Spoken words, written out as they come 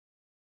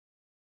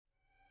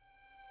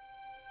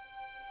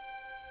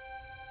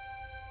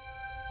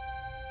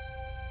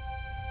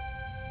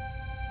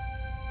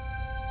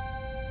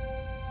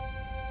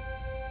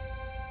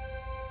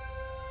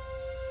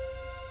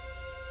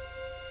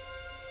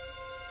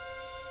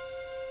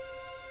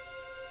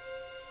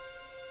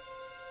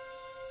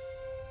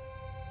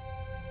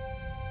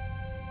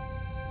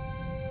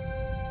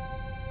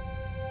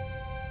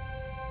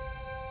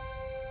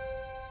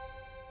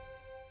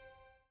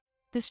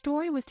The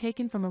story was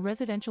taken from a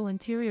residential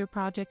interior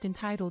project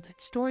entitled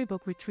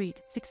Storybook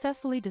Retreat,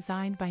 successfully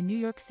designed by New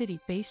York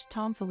City-based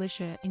Thom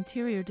Filicia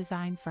interior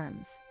design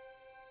firms.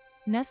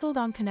 Nestled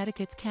on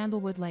Connecticut's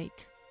Candlewood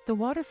Lake, the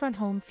waterfront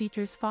home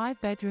features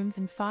 5 bedrooms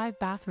and 5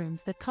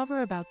 bathrooms that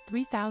cover about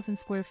 3,000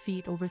 square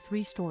feet over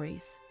 3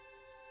 stories.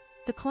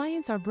 The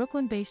clients are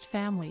Brooklyn-based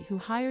family who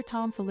hired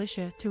Thom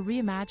Filicia to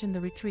reimagine the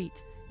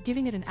retreat,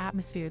 giving it an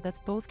atmosphere that's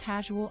both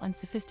casual and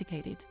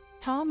sophisticated.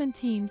 Thom and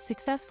team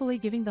successfully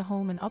giving the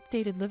home an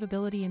updated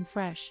livability and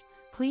fresh,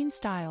 clean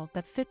style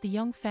that fit the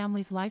young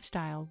family's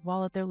lifestyle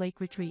while at their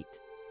lake retreat.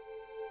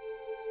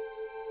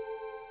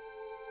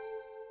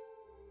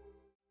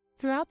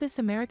 Throughout this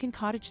American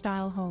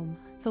cottage-style home,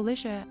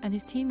 Filicia and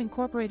his team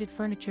incorporated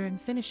furniture and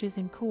finishes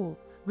in cool,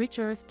 rich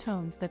earth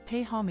tones that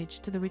pay homage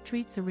to the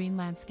retreat's serene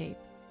landscape.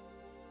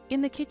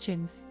 In the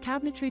kitchen,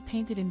 cabinetry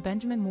painted in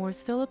Benjamin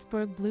Moore's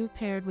Philipsburg blue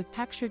paired with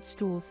textured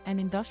stools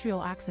and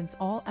industrial accents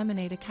all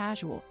emanate a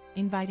casual,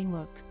 inviting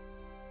look.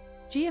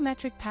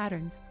 Geometric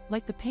patterns,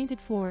 like the painted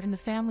floor in the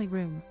family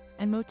room,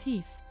 and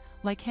motifs,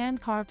 like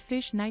hand-carved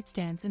fish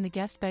nightstands in the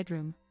guest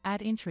bedroom,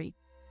 add intrigue.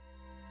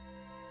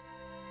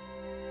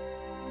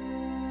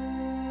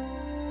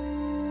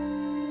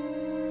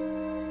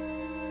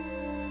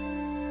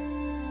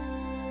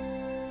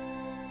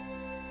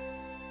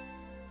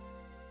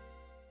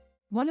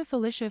 One of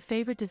Felicia's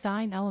favorite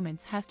design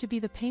elements has to be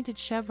the painted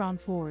chevron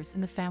floors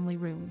in the family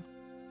room.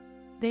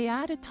 They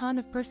add a ton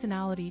of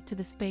personality to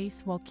the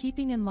space while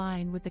keeping in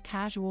line with the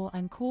casual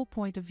and cool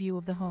point of view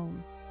of the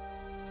home.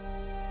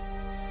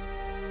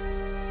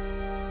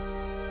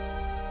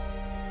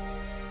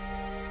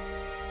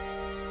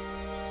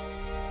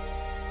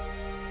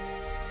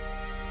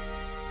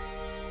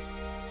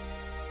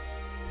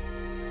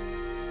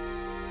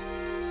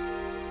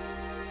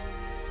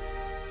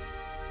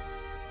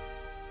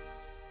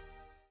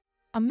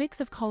 A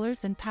mix of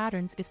colors and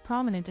patterns is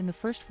prominent in the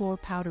first floor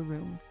powder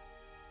room.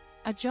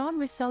 A John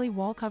Rosselli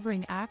wall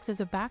covering acts as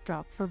a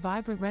backdrop for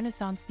vibrant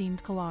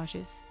Renaissance-themed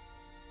collages.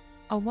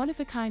 A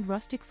one-of-a-kind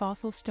rustic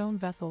fossil stone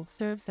vessel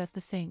serves as the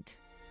sink.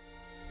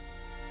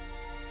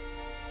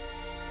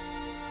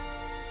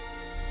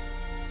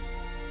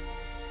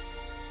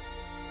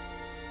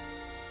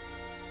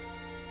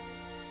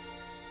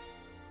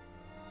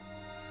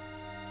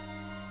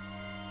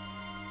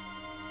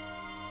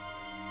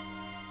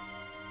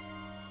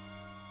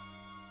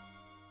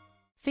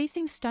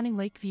 Facing stunning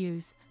lake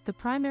views, the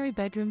primary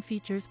bedroom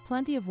features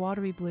plenty of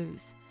watery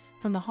blues,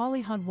 from the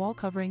holly hunt wall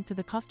covering to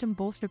the custom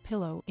bolster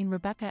pillow in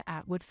Rebecca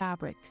Atwood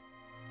fabric.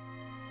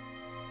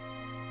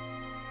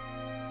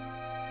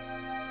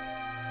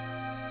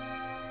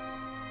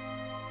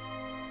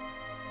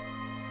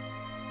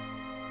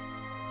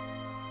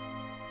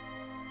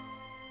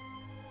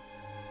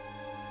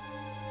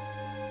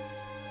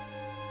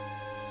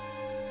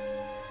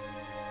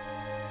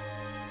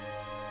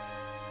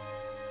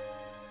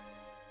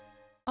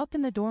 Up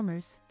in the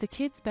dormers, the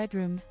kids'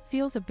 bedroom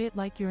feels a bit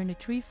like you're in a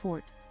tree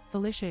fort,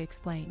 Filicia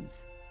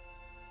explains.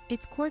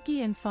 It's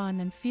quirky and fun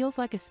and feels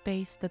like a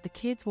space that the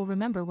kids will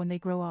remember when they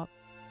grow up.